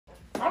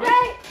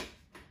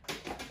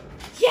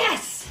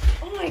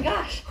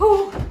gosh.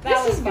 Whew, This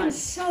has fun. been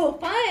so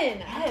fun.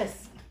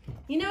 Yes.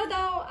 You know, though,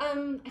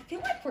 I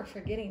feel like we're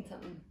forgetting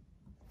something.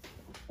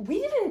 We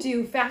didn't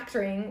do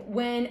factoring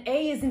when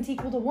A isn't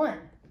equal to 1.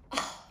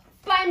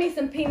 Buy me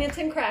some peanuts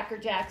and Cracker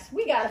Jacks.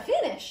 We gotta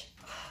finish.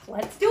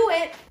 Let's do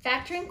it.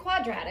 Factoring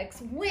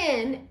quadratics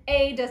when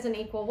A doesn't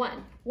equal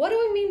 1. What do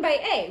we mean by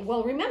A?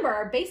 Well, remember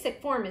our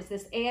basic form is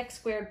this ax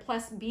squared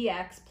plus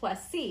bx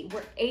plus c,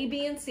 where A,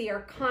 B, and C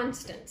are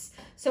constants.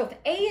 So if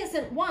A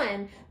isn't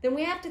 1, then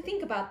we have to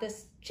think about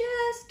this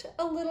just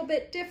a little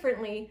bit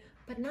differently,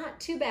 but not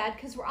too bad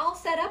because we're all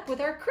set up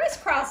with our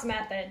crisscross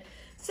method.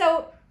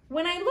 So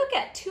when I look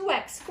at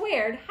 2x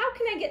squared, how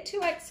can I get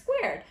 2x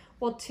squared?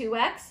 Well,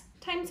 2x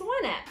times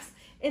 1x.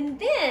 And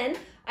then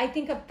I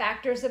think of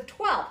factors of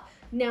 12.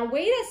 Now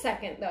wait a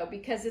second though,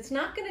 because it's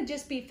not going to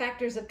just be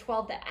factors of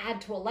 12 that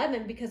add to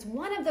 11, because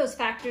one of those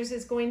factors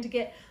is going to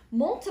get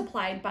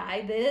multiplied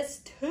by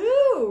this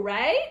 2,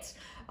 right?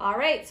 All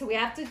right, so we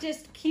have to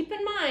just keep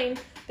in mind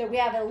that we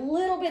have a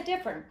little bit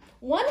different.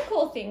 One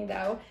cool thing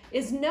though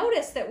is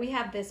notice that we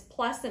have this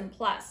plus and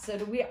plus. So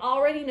do we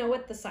already know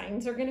what the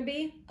signs are going to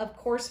be? Of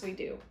course we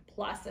do.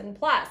 Plus and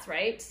plus,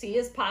 right? C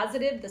is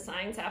positive, the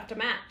signs have to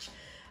match.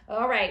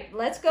 All right,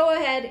 let's go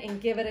ahead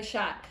and give it a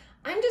shot.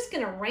 I'm just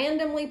going to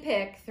randomly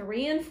pick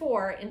 3 and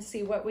 4 and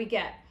see what we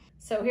get.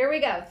 So here we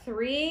go.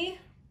 3,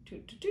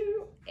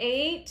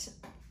 8.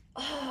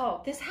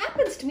 Oh, this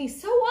happens to me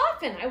so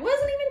often. I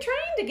wasn't even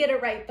trying to get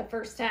it right the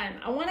first time.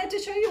 I wanted to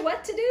show you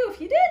what to do if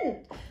you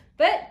didn't.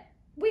 But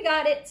we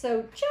got it,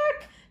 so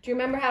check. Do you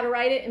remember how to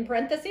write it in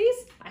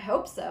parentheses? I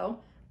hope so.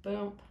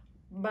 Boom,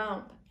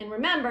 boom. And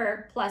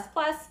remember, plus,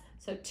 plus,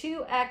 so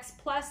 2x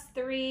plus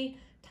 3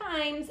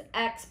 times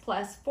x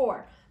plus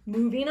 4.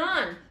 Moving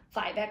on,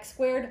 5x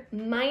squared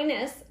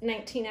minus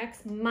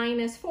 19x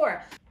minus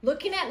 4.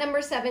 Looking at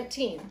number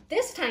 17,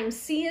 this time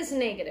c is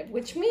negative,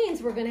 which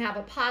means we're going to have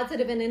a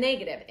positive and a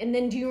negative. And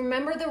then do you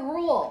remember the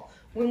rule?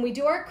 When we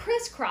do our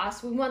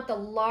crisscross, we want the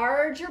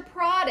larger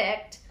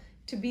product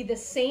to be the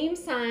same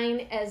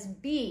sign as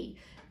b.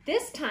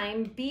 This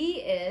time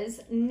b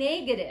is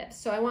negative,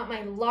 so I want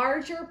my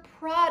larger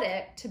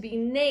product to be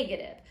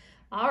negative.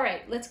 All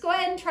right, let's go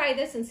ahead and try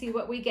this and see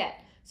what we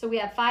get. So we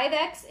have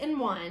 5x and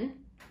 1.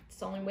 It's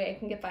the only way I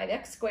can get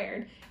 5x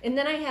squared. And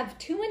then I have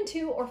 2 and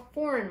 2 or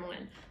 4 and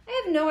 1.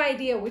 I have no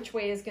idea which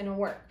way is going to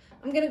work.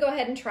 I'm going to go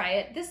ahead and try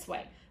it this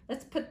way.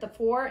 Let's put the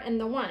 4 and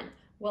the 1.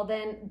 Well,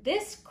 then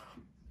this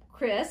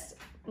criss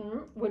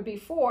would be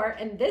 4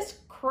 and this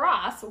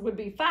cross would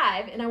be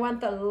 5. And I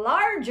want that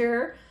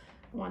larger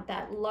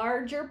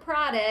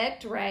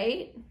product,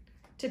 right,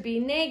 to be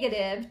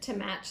negative to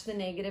match the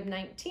negative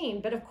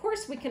 19. But of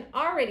course we can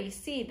already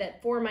see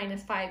that 4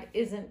 minus 5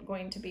 isn't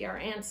going to be our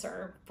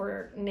answer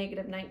for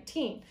negative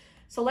 19.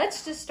 So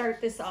let's just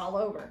start this all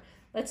over.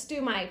 Let's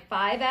do my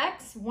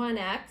 5x,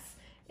 1x,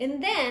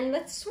 and then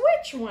let's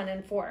switch 1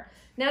 and 4.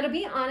 Now to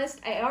be honest,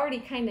 I already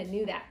kind of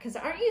knew that, because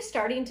aren't you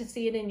starting to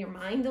see it in your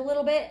mind a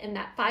little bit? And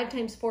that 5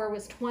 times 4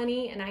 was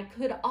 20, and I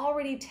could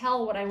already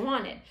tell what I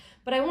wanted.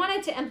 But I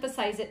wanted to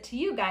emphasize it to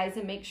you guys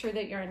and make sure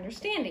that you're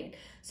understanding.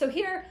 So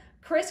here,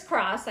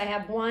 crisscross, I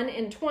have 1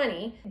 and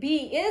 20.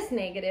 B is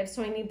negative,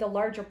 so I need the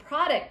larger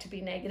product to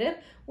be negative,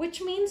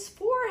 which means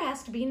 4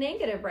 has to be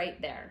negative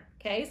right there.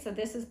 Okay, so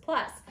this is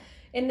plus.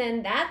 And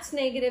then that's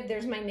negative,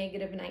 there's my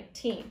negative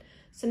 19.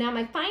 So now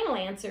my final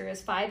answer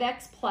is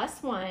 5x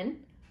plus 1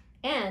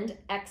 and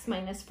x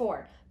minus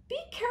 4. Be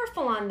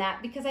careful on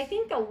that, because I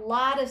think a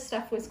lot of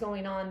stuff was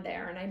going on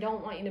there and I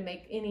don't want you to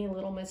make any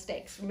little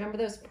mistakes. Remember,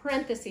 those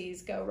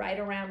parentheses go right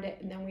around it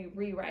and then we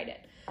rewrite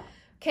it.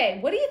 Okay,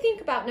 what do you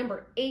think about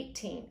number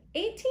 18?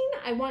 18,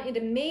 I want you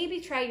to maybe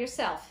try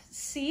yourself.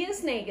 C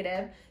is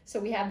negative, so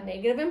we have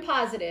negative and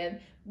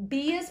positive.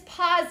 B is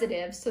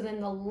positive, so then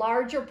the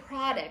larger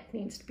product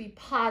needs to be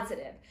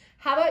positive.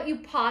 How about you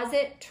pause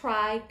it,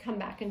 try, come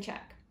back and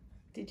check.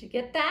 Did you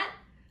get that?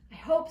 I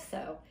hope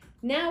so.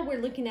 Now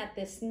we're looking at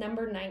this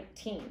number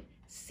 19.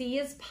 C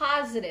is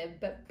positive,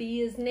 but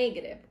B is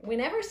negative.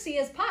 Whenever C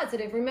is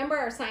positive, remember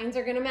our signs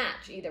are going to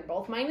match, either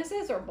both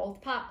minuses or both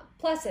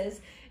pluses.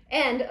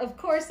 And of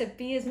course, if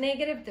B is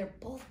negative, they're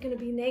both going to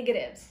be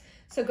negatives.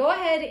 So go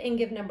ahead and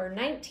give number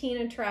 19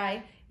 a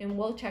try, and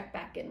we'll check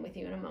back in with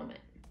you in a moment.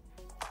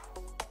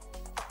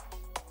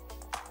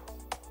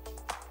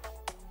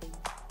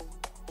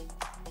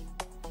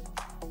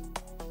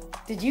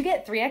 Did you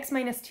get 3x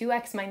minus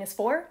 2x minus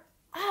 4?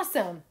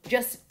 Awesome!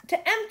 Just to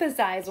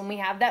emphasize, when we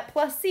have that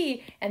plus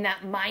c and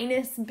that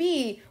minus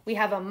b, we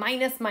have a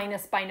minus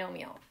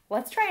binomial.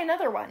 Let's try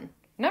another one.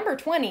 Number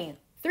 20.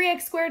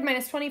 3x squared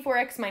minus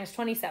 24x minus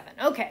 27.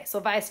 Okay, so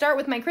if I start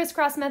with my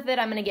crisscross method,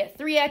 I'm going to get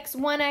 3x,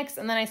 1x,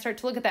 and then I start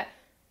to look at that.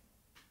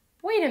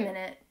 Wait a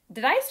minute.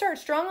 Did I start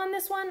strong on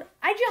this one?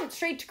 I jumped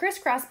straight to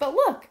crisscross, but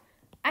look,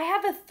 I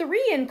have a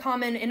 3 in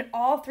common in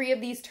all 3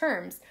 of these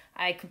terms.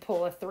 I could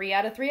pull a 3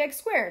 out of 3x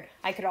squared.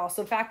 I could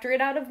also factor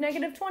it out of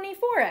negative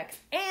 24x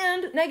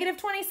and negative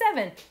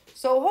 27.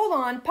 So hold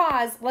on,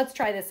 pause, let's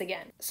try this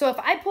again. So if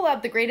I pull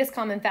out the greatest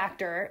common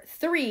factor,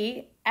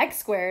 3, x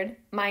squared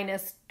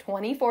minus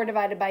 24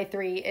 divided by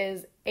 3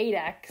 is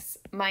 8x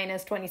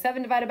minus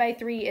 27 divided by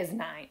 3 is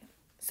 9.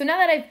 So now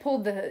that I've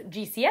pulled the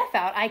GCF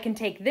out, I can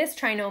take this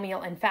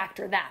trinomial and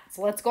factor that.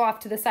 So let's go off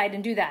to the side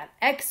and do that.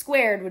 X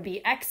squared would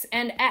be x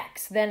and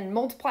x, then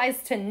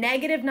multiplies to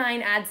negative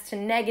 9, adds to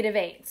negative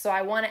 8. So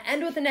I want to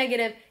end with a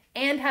negative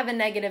and have a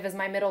negative as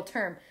my middle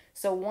term.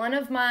 So one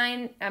of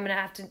mine, I'm going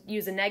to have to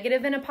use a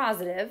negative and a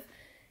positive,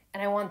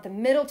 and I want the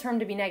middle term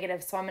to be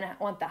negative, so I'm going to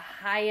want the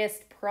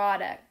highest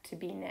product to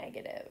be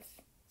negative.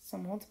 So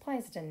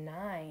multiplies to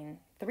 9.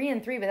 3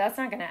 and 3, but that's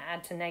not going to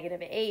add to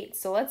negative 8.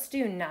 So let's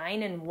do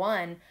 9 and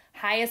 1.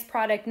 Highest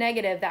product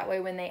negative. That way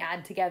when they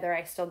add together,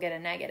 I still get a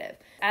negative.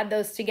 Add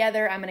those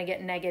together, I'm going to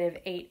get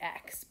negative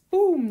 8x.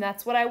 Boom,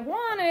 that's what I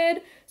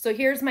wanted. So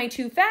here's my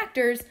two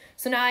factors.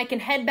 So now I can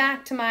head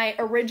back to my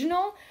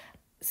original,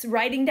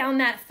 writing down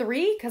that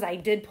 3, because I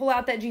did pull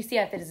out that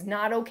GCF. It is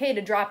not okay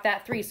to drop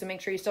that 3, so make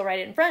sure you still write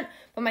it in front.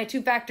 But my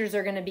two factors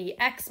are going to be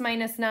x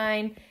minus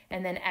 9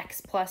 and then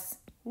x plus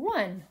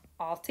 1.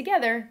 All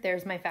together,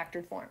 there's my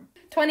factored form.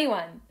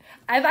 21.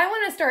 If I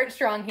want to start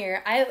strong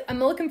here, I'm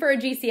looking for a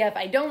GCF.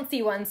 I don't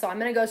see one, so I'm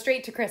going to go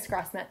straight to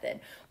crisscross method.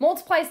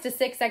 Multiplies to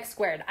 6x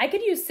squared. I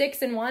could use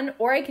 6 and 1,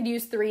 or I could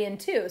use 3 and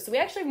 2. So we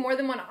actually have more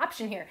than one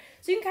option here.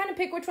 So you can kind of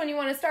pick which one you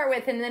want to start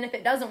with, and then if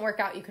it doesn't work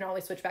out, you can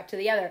always switch back to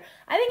the other.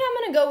 I think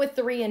I'm going to go with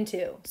 3 and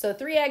 2. So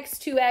 3x,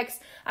 2x.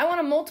 I want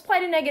to multiply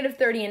to negative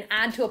 30 and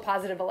add to a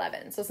positive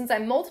 11. So since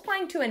I'm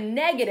multiplying to a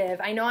negative,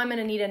 I know I'm going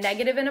to need a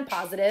negative and a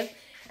positive.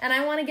 And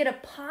I want to get a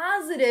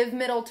positive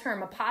middle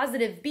term, a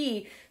positive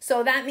b.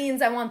 So that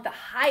means I want the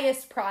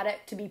highest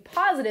product to be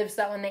positive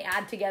so that when they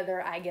add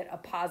together, I get a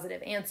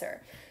positive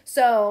answer.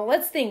 So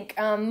let's think,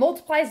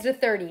 multiplies to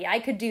 30. I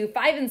could do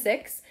 5 and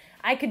 6.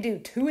 I could do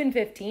 2 and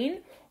 15.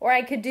 Or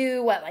I could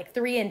do, like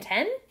 3 and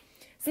 10?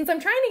 Since I'm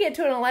trying to get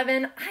to an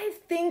 11, I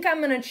think I'm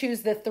going to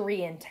choose the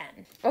 3 and 10.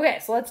 Okay,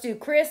 so let's do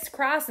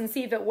crisscross and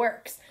see if it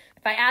works.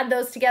 If I add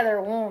those together,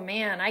 oh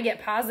man, I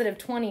get positive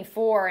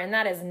 24, and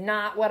that is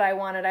not what I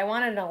wanted. I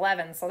wanted an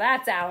 11, so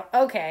that's out.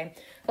 Okay,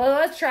 well,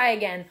 let's try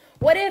again.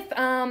 What if,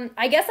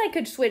 I guess I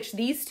could switch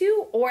these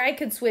two, or I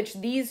could switch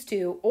these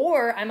two,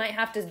 or I might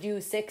have to do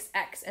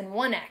 6x and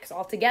 1x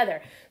all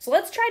together. So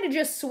let's try to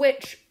just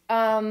switch,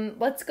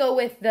 let's go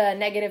with the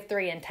negative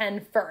 3 and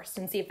 10 first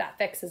and see if that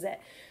fixes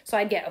it. So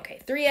I'd get, okay,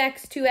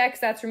 3x, 2x,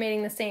 that's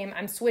remaining the same.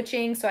 I'm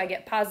switching, so I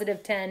get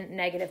positive 10,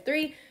 negative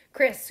 3.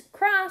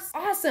 Crisscross,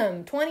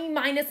 awesome. 20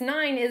 minus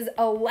 9 is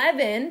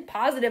 11,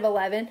 positive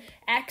 11,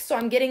 x, so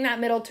I'm getting that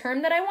middle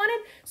term that I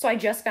wanted, so I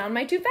just found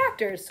my two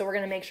factors. So we're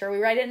going to make sure we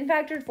write it in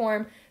factored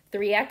form,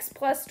 3x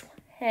plus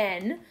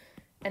 10,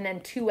 and then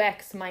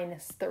 2x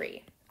minus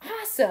 3.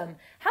 Awesome.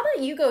 How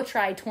about you go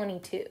try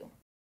 22?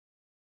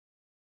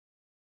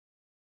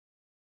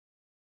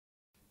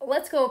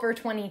 Let's go over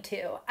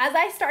 22. As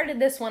I started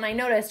this one, I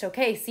noticed,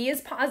 okay, c is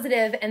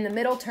positive and the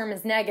middle term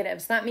is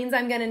negative. So that means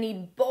I'm going to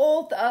need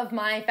both of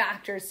my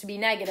factors to be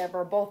negative,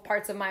 or both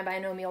parts of my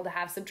binomial to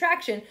have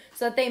subtraction,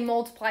 so that they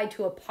multiply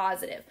to a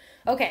positive.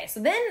 Okay, so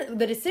then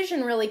the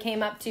decision really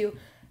came up to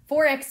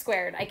 4x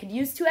squared. I could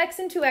use 2x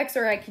and 2x,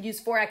 or I could use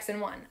 4x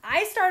and 1.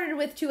 I started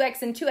with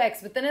 2x and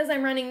 2x, but then as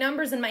I'm running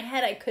numbers in my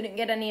head, I couldn't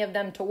get any of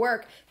them to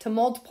work to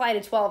multiply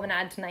to 12 and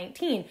add to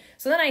 19.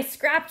 So then I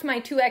scrapped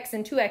my 2x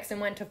and 2x and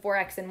went to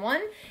 4x and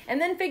 1, and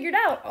then figured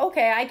out,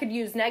 okay, I could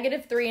use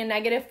negative 3 and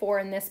negative 4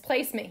 in this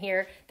placement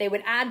here. They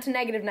would add to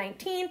negative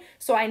 19,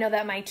 so I know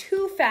that my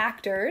two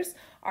factors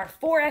are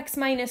 4x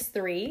minus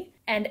 3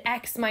 and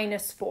x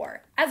minus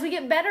 4. As we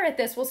get better at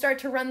this, we'll start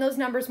to run those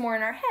numbers more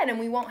in our head, and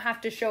we won't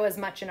have to show as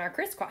much in our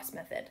crisscross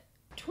method.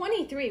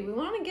 23, we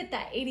want to get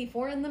that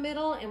 84 in the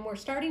middle, and we're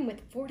starting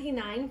with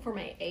 49 for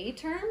my a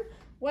term.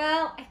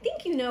 Well, I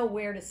think you know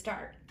where to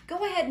start.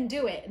 Go ahead and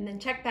do it, and then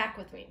check back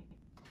with me.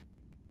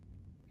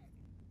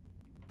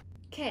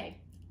 Okay,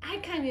 I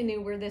kind of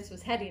knew where this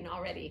was heading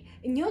already,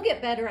 and you'll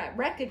get better at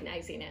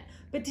recognizing it.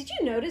 But did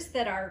you notice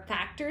that our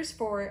factors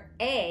for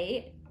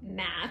a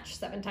match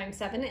 7 times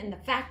 7, and the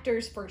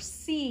factors for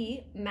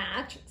c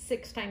match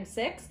 6 times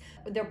 6?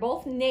 They're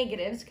both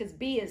negatives because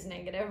b is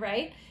negative,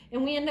 right?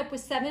 And we end up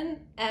with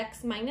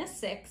 7x minus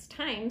 6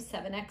 times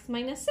 7x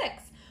minus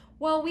 6.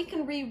 Well, we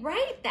can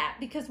rewrite that,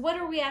 because what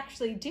are we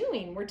actually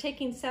doing? We're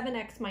taking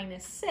 7x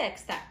minus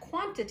 6, that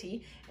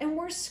quantity, and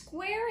we're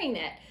squaring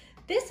it.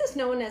 This is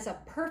known as a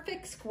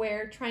perfect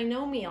square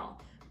trinomial,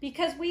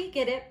 because we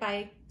get it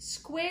by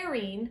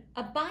squaring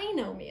a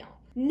binomial.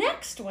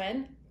 Next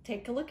one,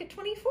 take a look at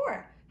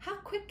 24. How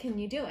quick can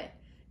you do it?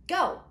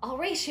 Go, I'll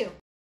race you.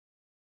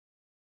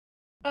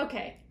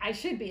 Okay, I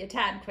should be a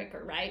tad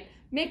quicker, right?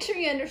 Make sure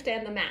you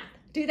understand the math.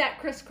 Do that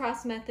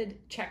crisscross method,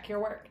 check your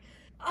work.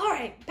 All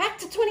right, back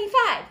to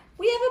 25.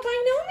 We have a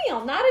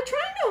binomial, not a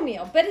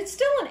trinomial, but it's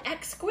still an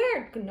x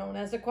squared, known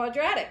as a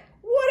quadratic.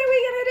 What are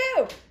we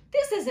gonna do?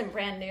 This isn't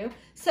brand new.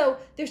 So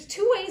there's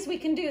two ways we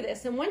can do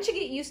this. And once you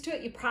get used to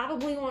it, you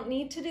probably won't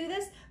need to do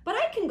this, but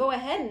I can go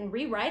ahead and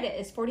rewrite it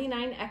as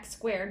 49x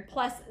squared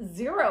plus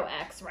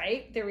 0x,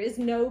 right? There is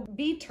no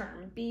b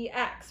term,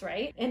 bx,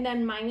 right? And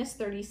then minus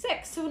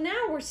 36. So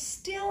now we're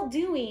still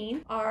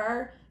doing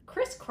our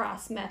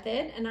criss-cross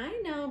method, and I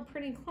know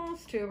pretty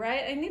close to,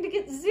 right? I need to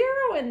get 0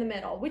 in the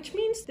middle, which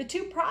means the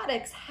two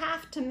products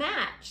have to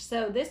match.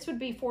 So this would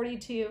be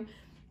 42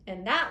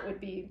 and that would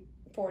be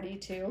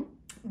 42.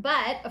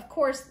 But of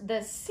course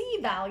the C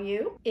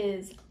value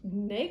is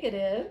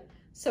negative.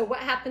 So what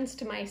happens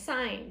to my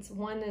signs?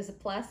 One is a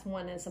plus,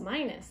 one is a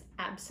minus.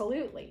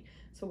 Absolutely.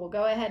 So we'll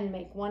go ahead and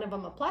make one of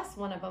them a plus,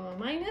 one of them a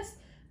minus.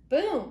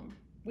 Boom.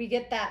 We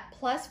get that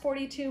plus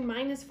 42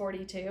 minus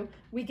 42.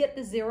 We get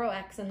the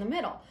 0x in the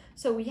middle.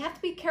 So we have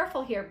to be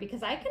careful here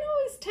because I can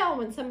always tell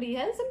when somebody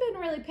hasn't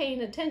been really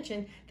paying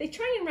attention. They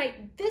try and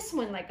write this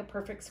one like a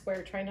perfect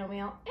square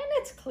trinomial, and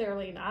it's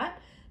clearly not.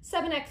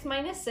 7x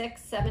minus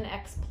 6,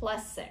 7x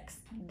plus 6.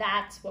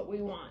 That's what we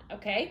want,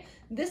 okay?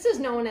 This is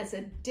known as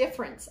a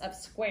difference of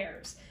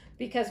squares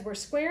because we're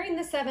squaring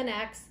the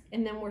 7x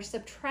and then we're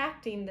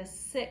subtracting the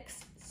 6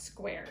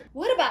 squared.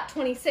 What about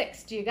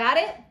 26? Do you got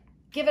it?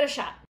 Give it a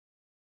shot.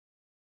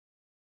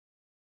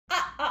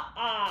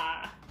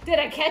 Did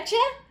I catch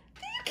you?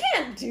 You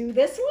can't do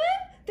this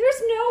one.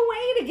 There's no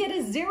way to get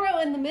a 0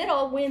 in the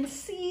middle when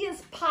C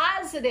is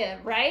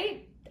positive,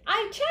 right?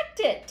 I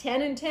checked it.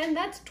 10 and 10,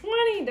 that's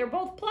 20. They're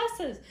both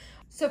pluses.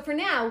 So for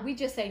now, we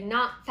just say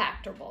not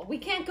factorable. We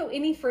can't go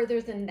any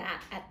further than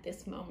that at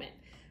this moment.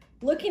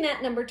 Looking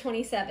at number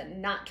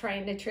 27, not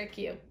trying to trick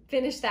you.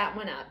 Finish that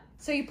one up.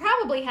 So you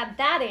probably had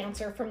that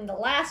answer from the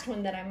last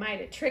one that I might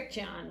have tricked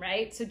you on,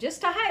 right? So just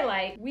to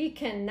highlight, we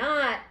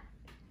cannot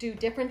do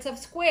difference of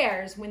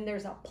squares when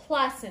there's a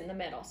plus in the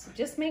middle. So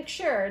just make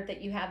sure that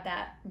you have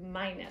that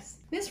minus.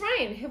 Miss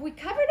Ryan, have we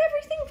covered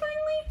everything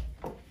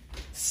finally?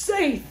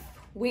 Safe!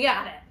 We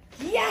got it.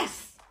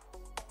 Yes!